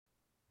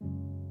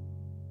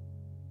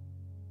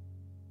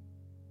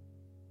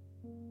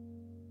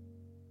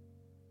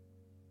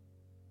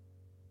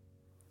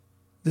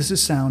This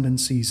is Sound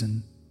and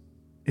Season.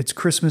 It's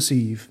Christmas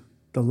Eve,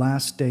 the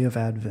last day of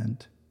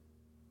Advent.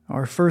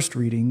 Our first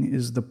reading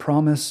is the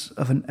promise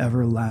of an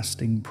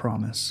everlasting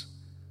promise,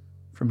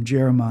 from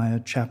Jeremiah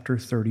chapter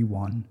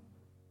 31.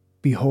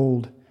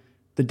 Behold,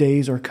 the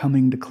days are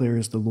coming,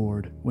 declares the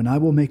Lord, when I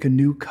will make a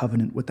new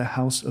covenant with the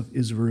house of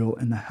Israel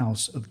and the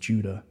house of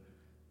Judah,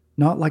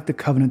 not like the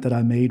covenant that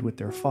I made with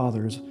their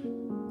fathers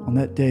on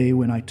that day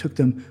when I took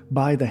them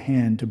by the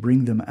hand to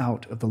bring them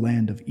out of the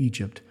land of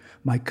Egypt,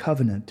 my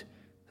covenant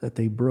that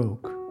they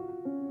broke,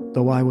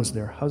 though I was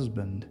their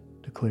husband,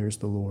 declares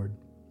the Lord.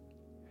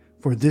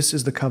 For this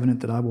is the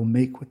covenant that I will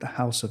make with the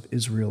house of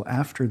Israel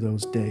after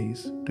those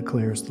days,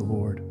 declares the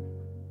Lord.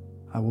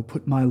 I will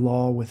put my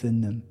law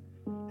within them,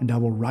 and I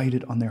will write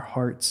it on their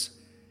hearts,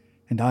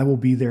 and I will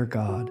be their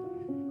God,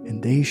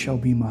 and they shall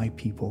be my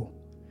people.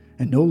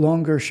 And no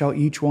longer shall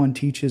each one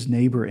teach his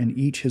neighbor and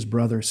each his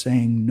brother,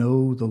 saying,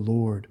 Know the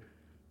Lord,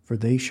 for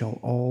they shall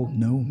all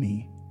know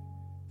me,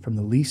 from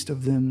the least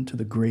of them to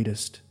the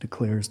greatest,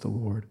 declares the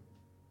Lord.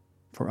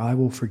 For I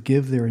will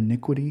forgive their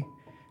iniquity,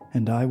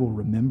 and I will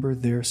remember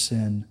their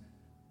sin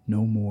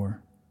no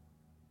more.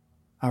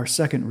 Our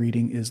second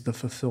reading is the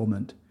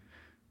fulfillment,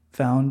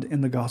 found in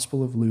the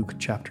Gospel of Luke,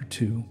 chapter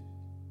 2.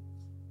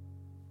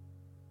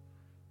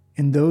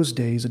 In those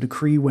days, a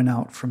decree went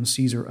out from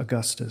Caesar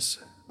Augustus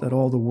that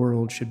all the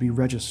world should be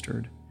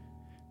registered.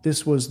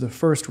 This was the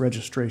first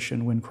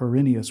registration when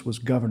Quirinius was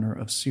governor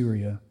of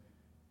Syria.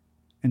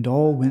 And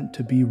all went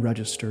to be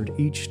registered,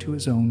 each to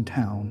his own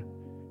town.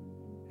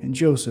 And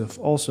Joseph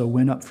also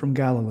went up from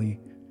Galilee,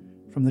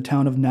 from the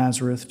town of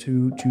Nazareth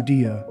to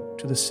Judea,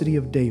 to the city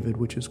of David,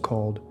 which is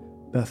called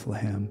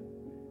Bethlehem,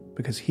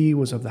 because he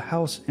was of the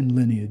house and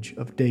lineage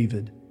of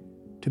David,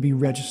 to be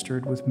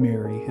registered with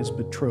Mary, his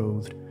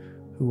betrothed,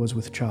 who was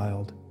with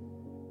child.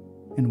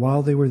 And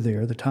while they were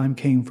there, the time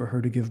came for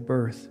her to give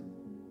birth.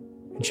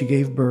 And she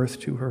gave birth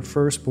to her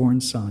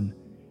firstborn son,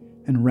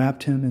 and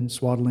wrapped him in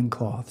swaddling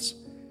cloths,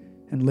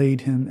 and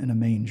laid him in a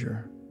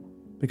manger,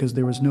 because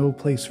there was no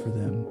place for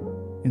them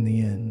in the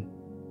inn.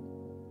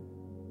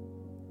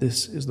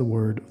 This is the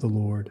word of the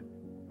Lord.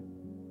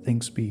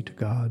 Thanks be to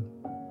God.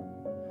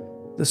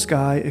 The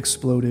sky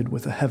exploded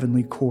with a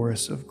heavenly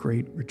chorus of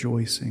great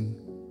rejoicing.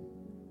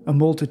 A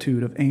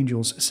multitude of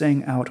angels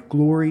sang out,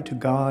 Glory to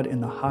God in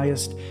the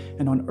highest,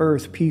 and on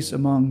earth peace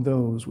among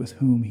those with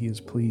whom he is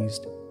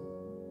pleased.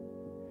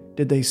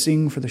 Did they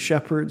sing for the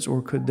shepherds,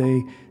 or could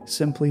they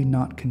simply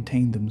not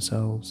contain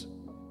themselves?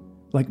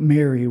 Like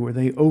Mary, were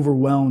they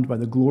overwhelmed by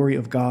the glory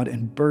of God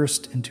and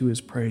burst into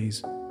his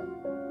praise?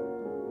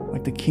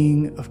 Like the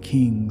King of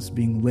Kings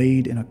being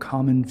laid in a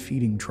common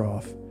feeding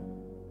trough,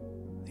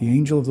 the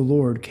angel of the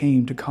Lord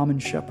came to common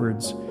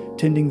shepherds,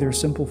 tending their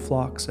simple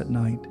flocks at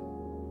night.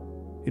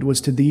 It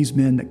was to these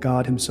men that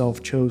God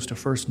himself chose to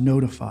first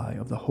notify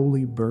of the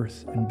holy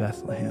birth in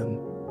Bethlehem.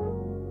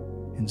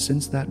 And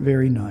since that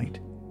very night,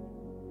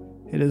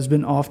 it has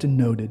been often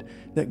noted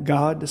that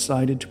God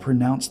decided to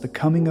pronounce the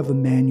coming of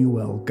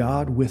Emmanuel,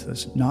 God with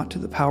us, not to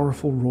the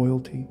powerful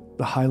royalty,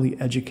 the highly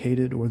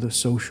educated, or the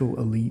social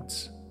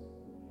elites.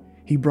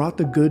 He brought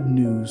the good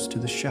news to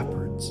the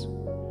shepherds.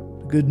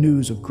 The good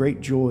news of great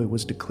joy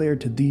was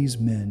declared to these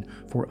men,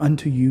 for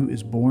unto you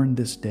is born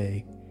this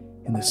day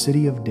in the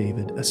city of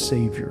David a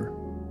Savior,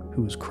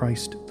 who is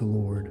Christ the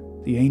Lord.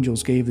 The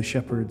angels gave the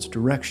shepherds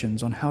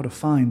directions on how to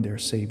find their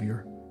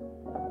Savior.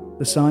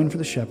 The sign for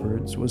the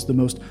shepherds was the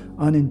most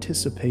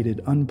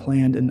unanticipated,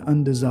 unplanned, and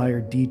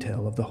undesired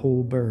detail of the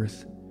whole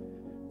birth.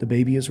 The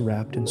baby is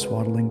wrapped in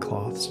swaddling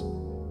cloths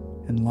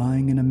and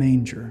lying in a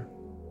manger.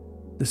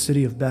 The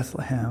city of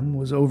Bethlehem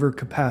was over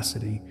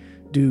capacity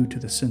due to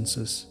the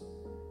census.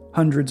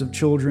 Hundreds of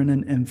children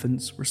and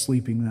infants were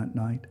sleeping that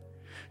night.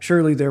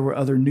 Surely there were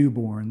other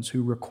newborns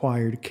who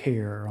required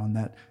care on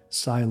that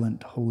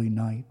silent, holy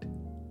night.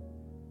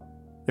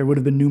 There would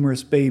have been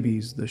numerous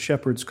babies the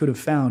shepherds could have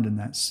found in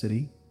that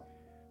city,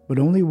 but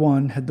only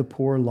one had the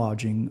poor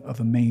lodging of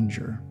a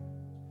manger.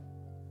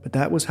 But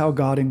that was how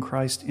God in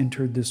Christ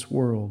entered this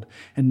world,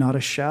 and not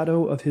a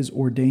shadow of his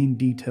ordained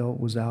detail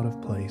was out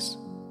of place.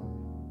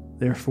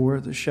 Therefore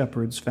the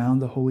shepherds found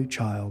the holy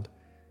child,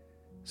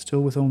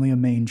 still with only a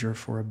manger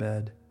for a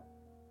bed.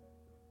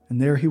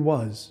 And there he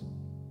was,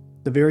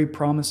 the very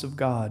promise of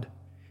God,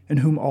 in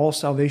whom all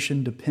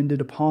salvation depended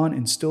upon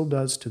and still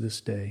does to this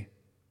day.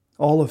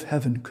 All of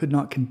heaven could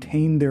not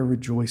contain their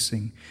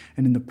rejoicing,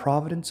 and in the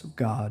providence of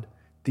God,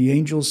 the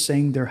angels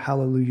sang their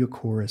hallelujah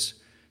chorus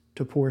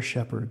to poor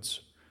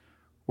shepherds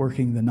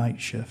working the night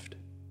shift.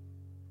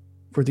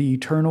 For the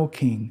eternal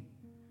King,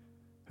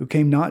 who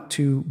came not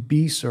to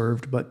be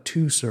served but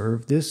to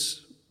serve,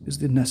 this is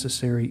the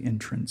necessary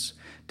entrance,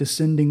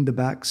 descending the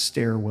back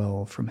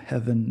stairwell from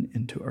heaven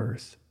into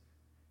earth.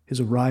 His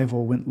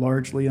arrival went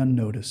largely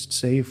unnoticed,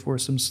 save for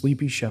some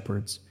sleepy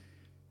shepherds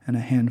and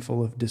a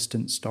handful of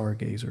distant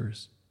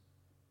stargazers.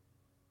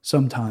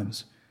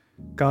 Sometimes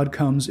God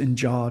comes in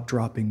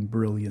jaw-dropping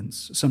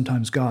brilliance.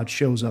 Sometimes God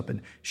shows up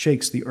and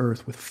shakes the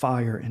earth with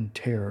fire and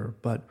terror.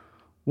 But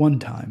one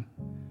time,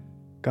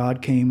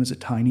 God came as a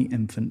tiny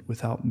infant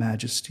without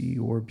majesty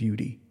or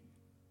beauty.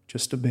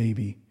 just a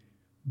baby,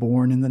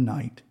 born in the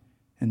night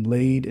and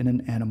laid in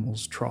an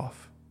animal's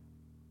trough.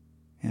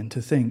 And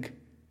to think,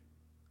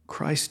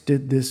 Christ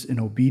did this in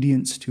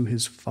obedience to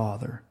his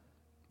Father,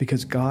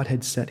 because God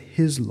had set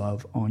his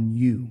love on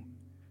you,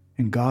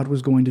 and God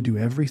was going to do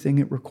everything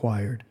it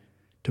required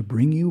to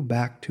bring you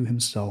back to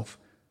himself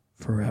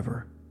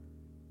forever.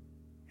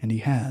 And he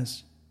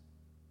has.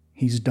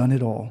 He's done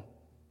it all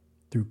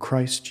through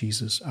Christ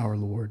Jesus our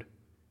Lord.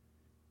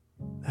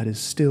 That is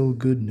still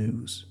good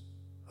news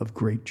of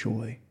great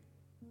joy.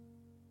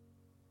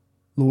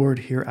 Lord,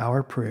 hear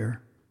our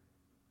prayer,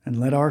 and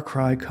let our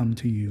cry come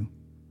to you.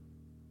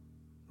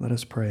 Let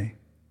us pray.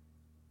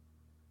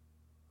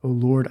 O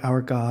Lord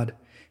our God,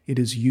 it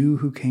is you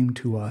who came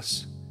to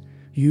us,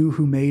 you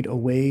who made a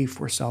way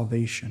for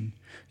salvation,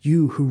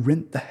 you who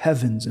rent the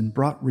heavens and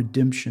brought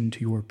redemption to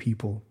your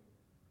people.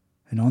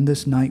 And on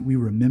this night we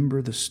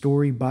remember the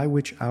story by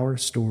which our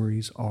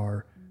stories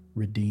are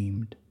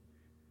redeemed.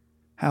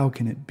 How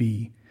can it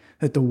be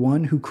that the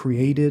one who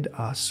created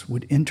us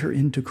would enter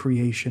into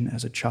creation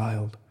as a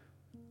child?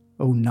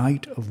 O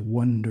night of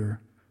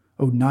wonder,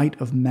 O night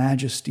of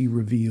majesty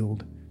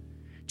revealed,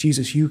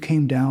 Jesus, you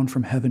came down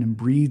from heaven and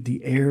breathed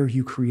the air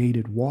you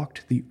created,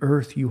 walked the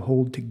earth you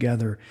hold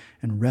together,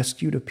 and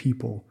rescued a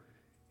people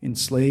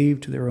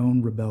enslaved to their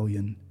own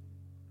rebellion.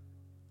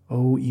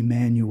 O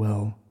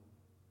Emmanuel,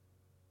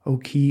 O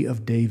Key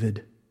of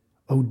David,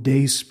 O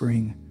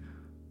Dayspring,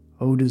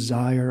 O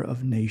Desire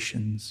of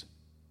nations.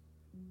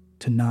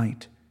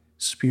 Tonight,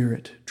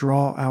 Spirit,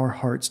 draw our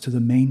hearts to the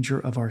manger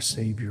of our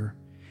Savior.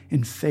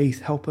 In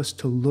faith, help us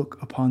to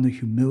look upon the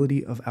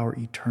humility of our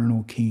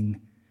eternal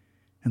King,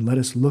 and let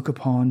us look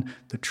upon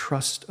the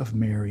trust of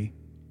Mary,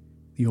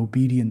 the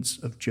obedience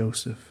of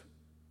Joseph.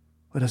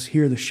 Let us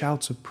hear the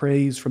shouts of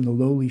praise from the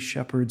lowly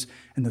shepherds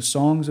and the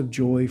songs of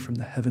joy from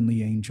the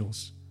heavenly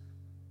angels.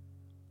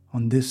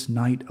 On this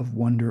night of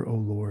wonder, O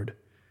Lord,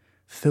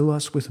 fill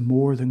us with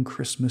more than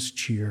Christmas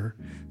cheer.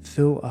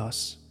 Fill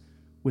us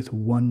with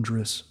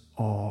wondrous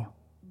awe.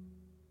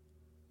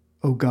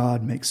 O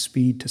God, make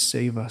speed to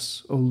save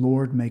us. O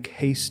Lord, make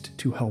haste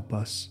to help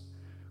us.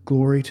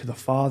 Glory to the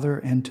Father,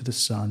 and to the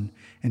Son,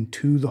 and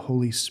to the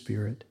Holy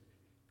Spirit,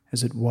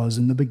 as it was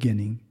in the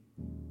beginning,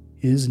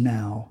 is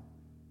now,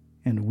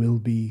 and will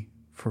be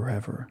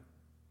forever.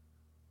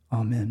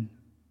 Amen.